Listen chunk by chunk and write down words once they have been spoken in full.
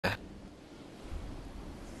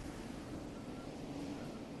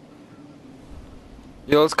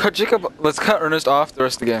Yo, let's cut Jacob. Let's cut Ernest off the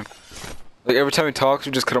rest of the game. Like every time he talks,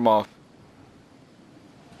 we just cut him off.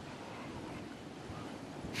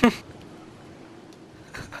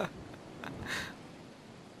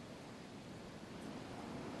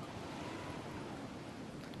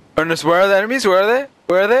 Ernest, where are the enemies? Where are they?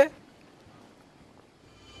 Where are they?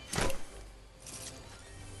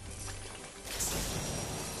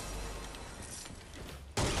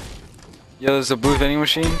 Yo, there's a blue vending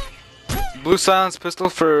machine. Blue silence pistol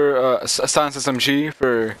for silence SMG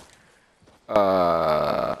for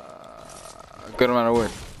a good amount of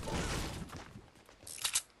wood.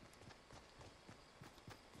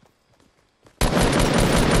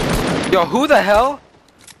 Yo, who the hell?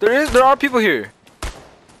 There are people here.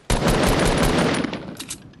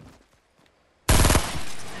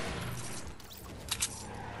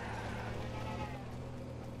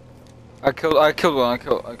 I killed one. I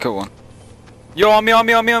killed one. Yo, on me.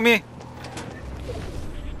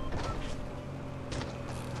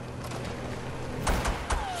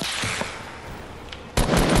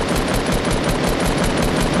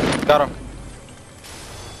 Got him.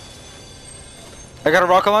 I got a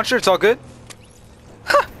rocket launcher. It's all good.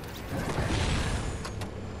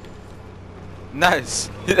 Nice.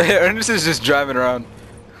 Ernest is just driving around.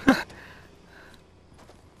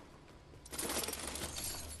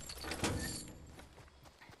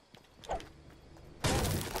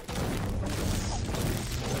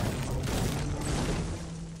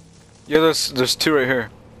 Yeah, there's two right here.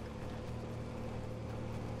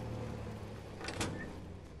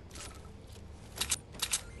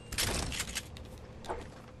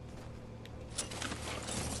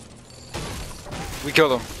 We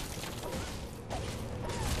killed him.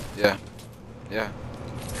 Yeah. Yeah.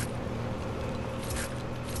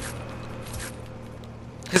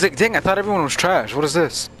 He's like, dang, I thought everyone was trash. What is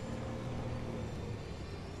this?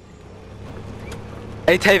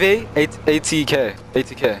 ATV? ATK.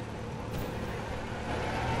 ATK.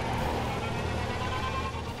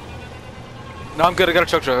 No, I'm good. I got a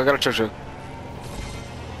truck.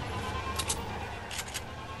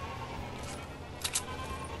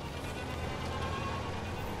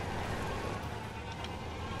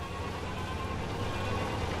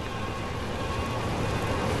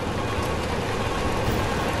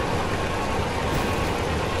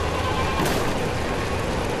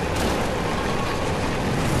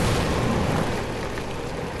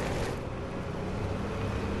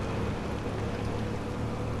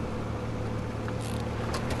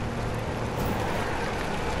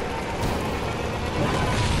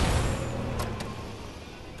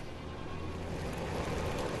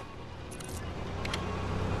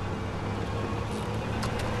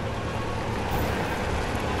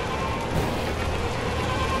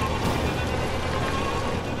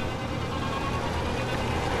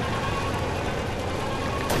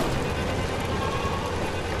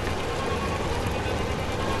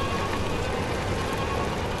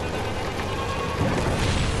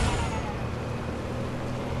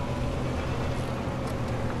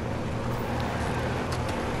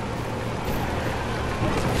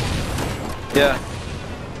 Yeah.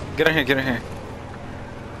 Get in here.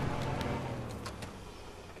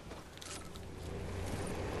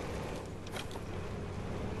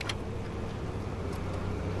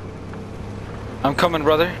 I'm coming,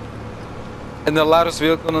 brother. In the loudest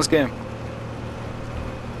vehicle in this game.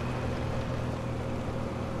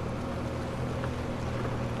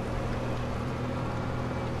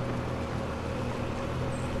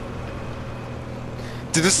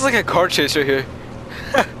 Dude, this is like a car chase right here.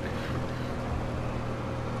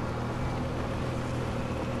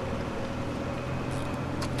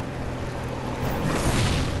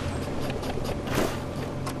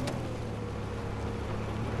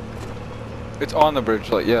 It's on the bridge,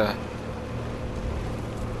 like, yeah.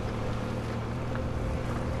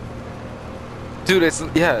 Dude, it's,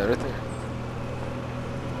 yeah, right there.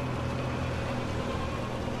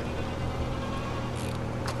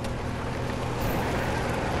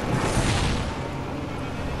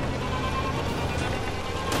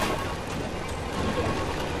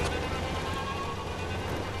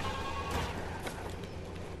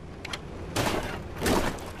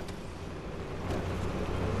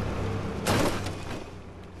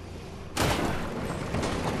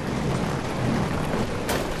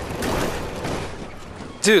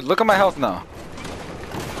 Dude, look at my health now.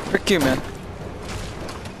 Frick you, man.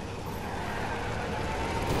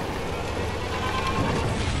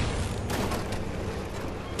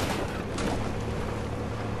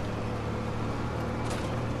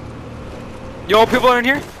 Yo, people are in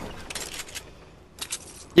here?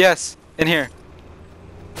 Yes, in here.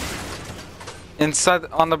 Inside,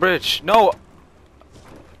 on the bridge. No!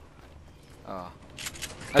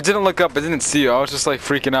 I didn't look up. I didn't see you. I was just like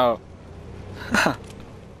freaking out.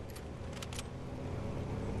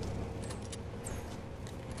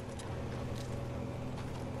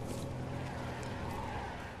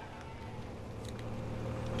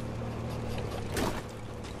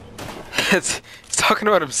 He's talking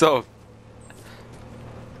about himself.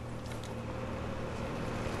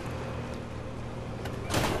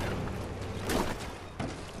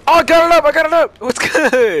 Oh, I got it up! I got it up! What's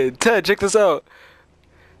good? Ted, check this out.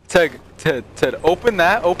 Ted, open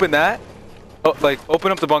that, open that. Oh, like,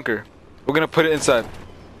 open up the bunker. We're gonna put it inside.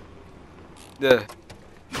 Yeah.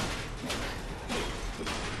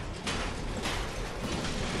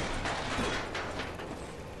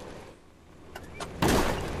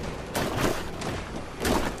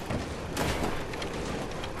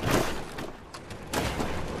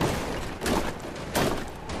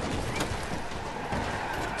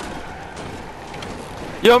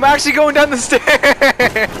 Yo, I'm actually going down the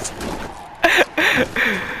stairs!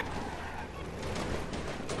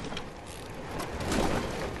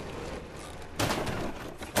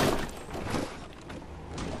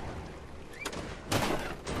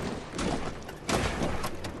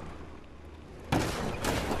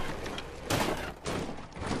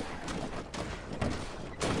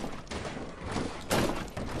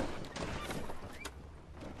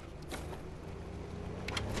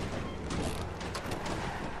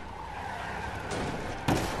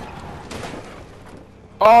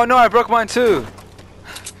 Oh no, I broke mine too.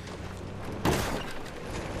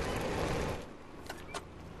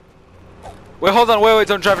 Wait, hold on, wait,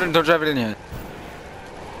 don't drive it in yet.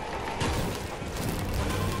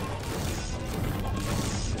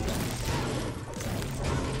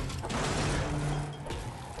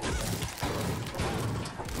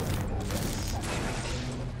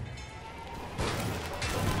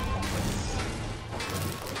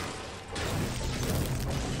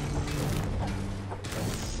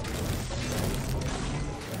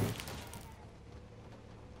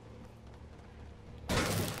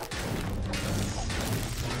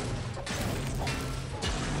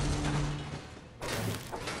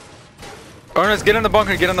 Ernest, get in the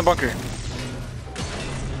bunker, get in the bunker.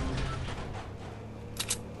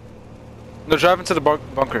 No, drive into the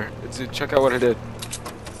bunker. Check out what I did.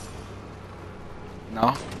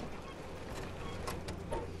 No?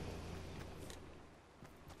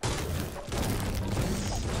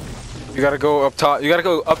 You gotta go up top. You gotta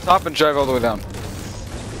go up top and drive all the way down.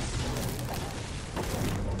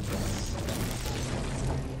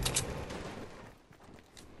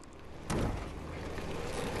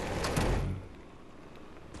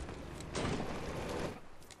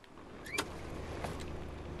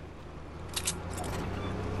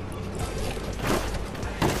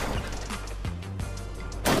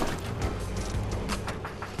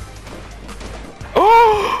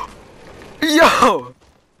 Oh! Yo!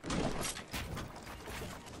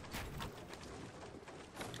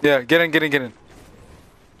 Yeah, get in.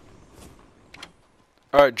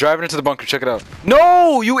 Alright, driving into the bunker, check it out.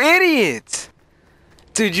 No, you idiot!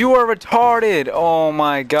 Dude, you are retarded. Oh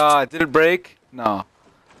my god. Did it break? No.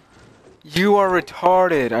 You are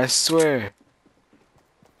retarded, I swear.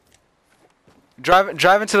 Drive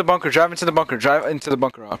into the bunker, drive into the bunker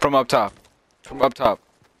from up top.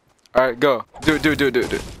 Alright, go. Do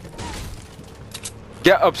it.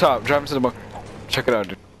 Get up top, drive into the bunker. Check it out,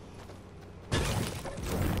 dude.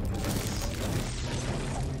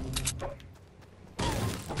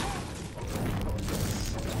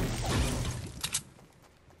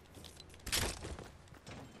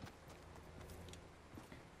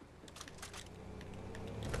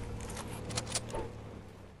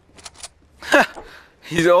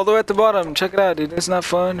 He's all the way at the bottom. Check it out, dude. It's not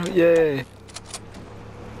fun. Yay.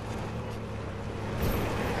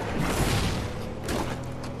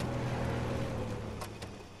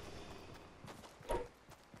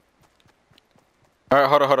 Alright,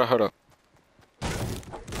 hold on.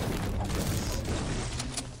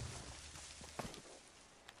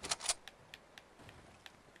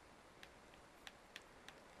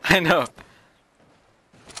 I know.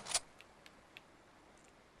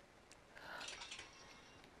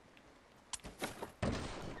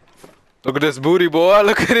 Look at this booty, boy.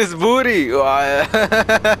 Look at this booty.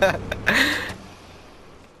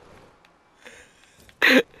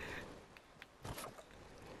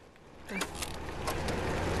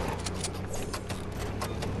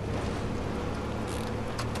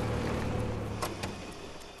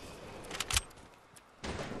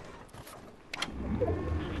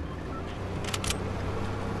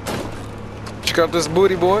 Check out this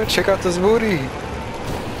booty, boy. Check out this booty.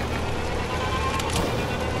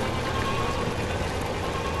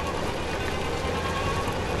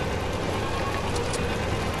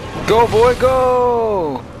 Go, boy,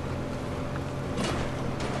 go!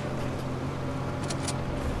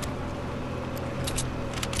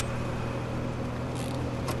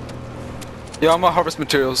 Yeah, I'm gonna harvest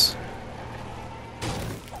materials.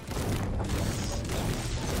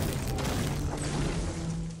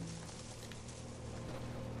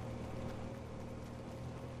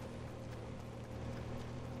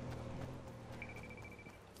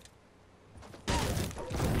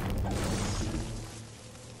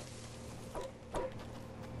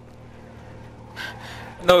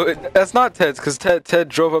 No, that's not Ted's, because Ted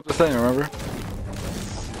drove up the thing, remember?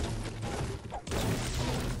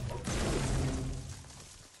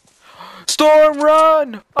 Storm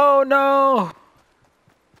run! Oh no!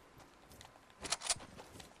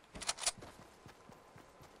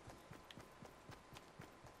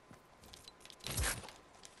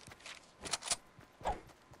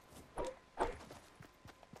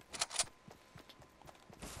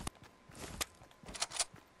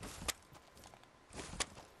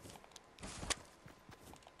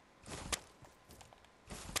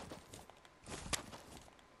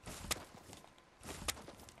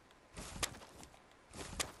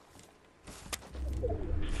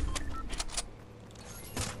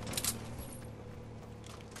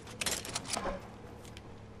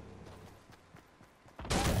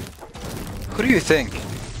 Who do you think?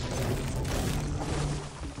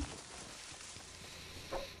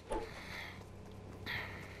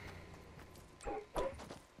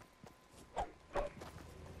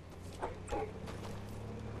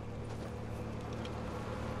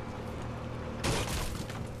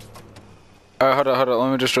 Alright, hold on,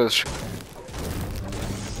 let me just try this.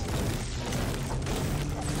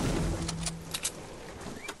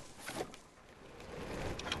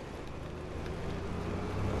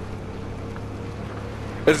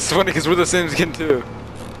 It's funny because we're the same skin too.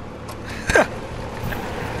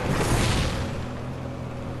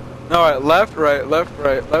 Alright, left, right, left,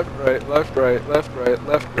 right, left, right, left, right, left, right,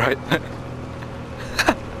 left, right.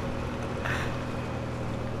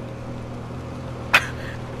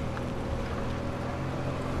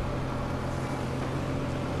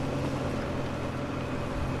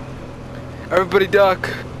 Everybody duck.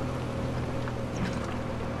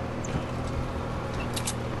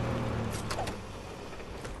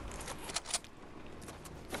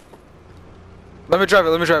 Let me drive it,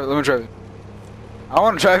 let me drive it, let me drive it. I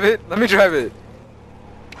want to drive it, let me drive it.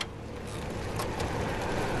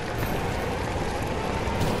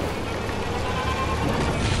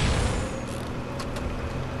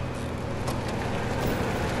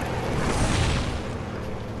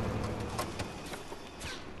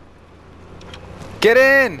 Get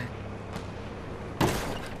in!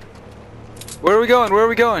 Where are we going? Where are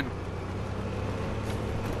we going?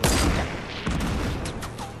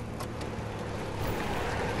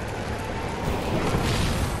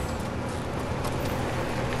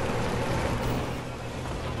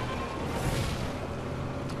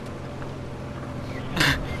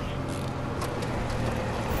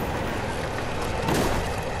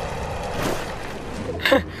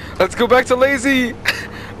 Let's go back to lazy.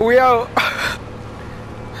 We out.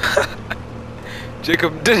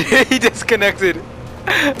 Jacob, he disconnected.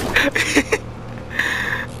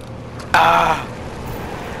 Ah.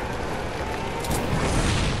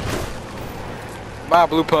 My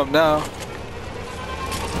blue pump now.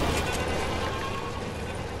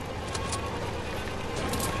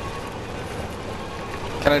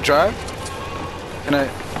 Can I drive? Can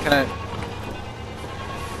I?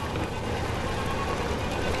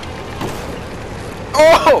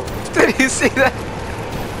 Oh! Did you see that?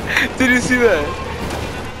 Did you see that?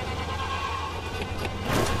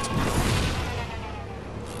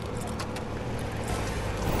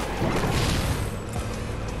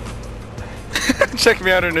 Check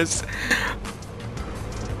me out, Ernest.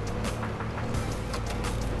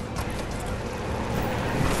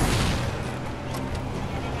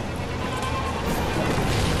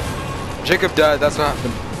 Jacob died, that's what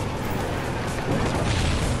happened.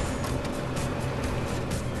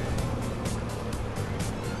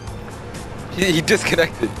 He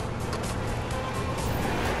disconnected.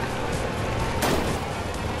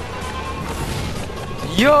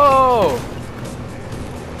 Yo!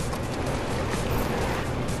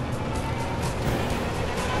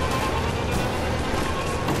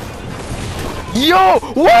 Yo!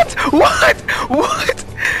 What? What? What?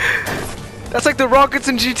 That's like the rockets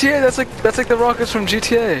in GTA. That's like the rockets from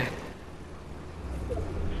GTA.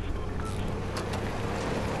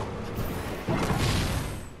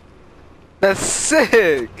 That's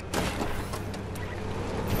sick.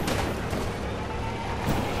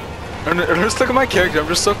 Just look at my character. I'm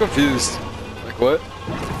just so confused. Like what?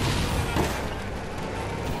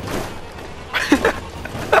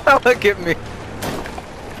 Look at me.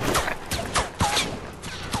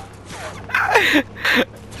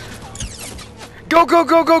 Go, go,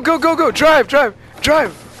 go, go, go, go, go. Drive, drive,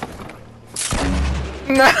 drive.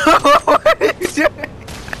 No, what are you doing?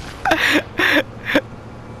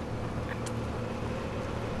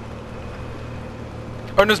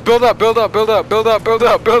 Ernest, build up, build up, build up, build up, build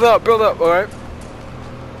up, build up, build up. Alright.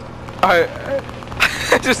 Alright.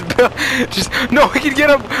 Just build. Just. No, we can get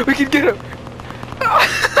up. We can get up.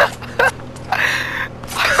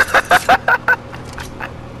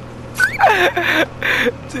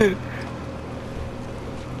 Dude.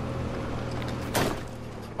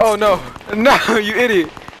 Oh no. No, you idiot.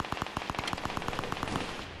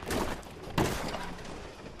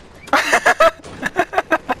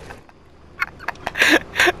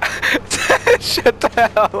 Shut the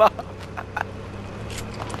hell up.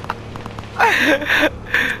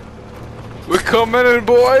 We're coming in,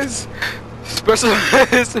 boys. Special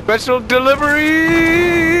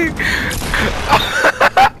delivery.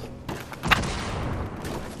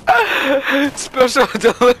 Special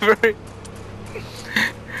delivery.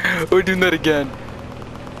 We're doing that again.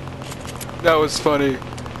 That was funny.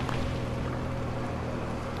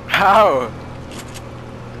 How?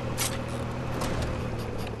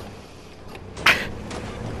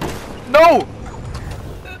 No!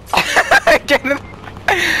 Get in.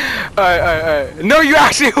 Alright. No, you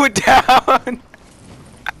actually went down!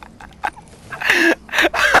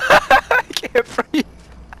 I can't breathe.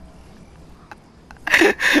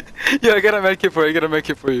 Yeah, I got a medkit for you,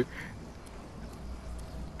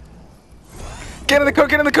 Get in the car,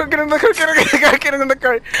 get in the car, get in the car, get in the car, get in the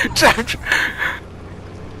car!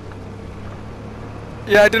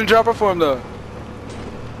 Yeah, I didn't drop it for him though.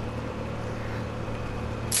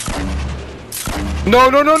 No,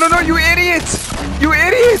 you idiots! You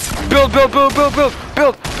idiots! Build!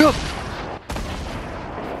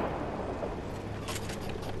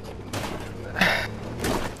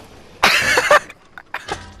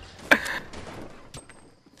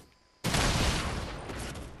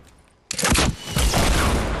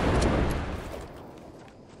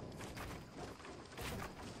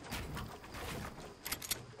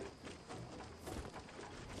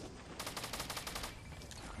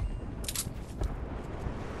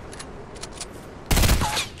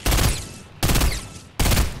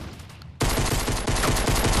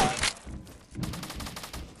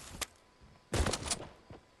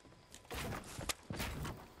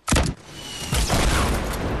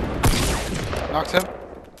 Knocked him.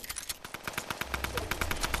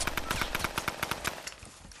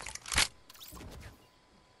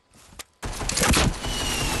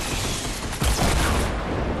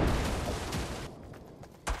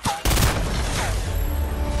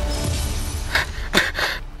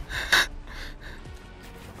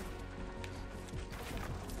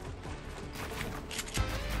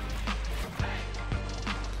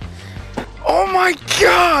 Oh my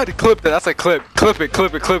god! Clip that, that's a clip. Clip it.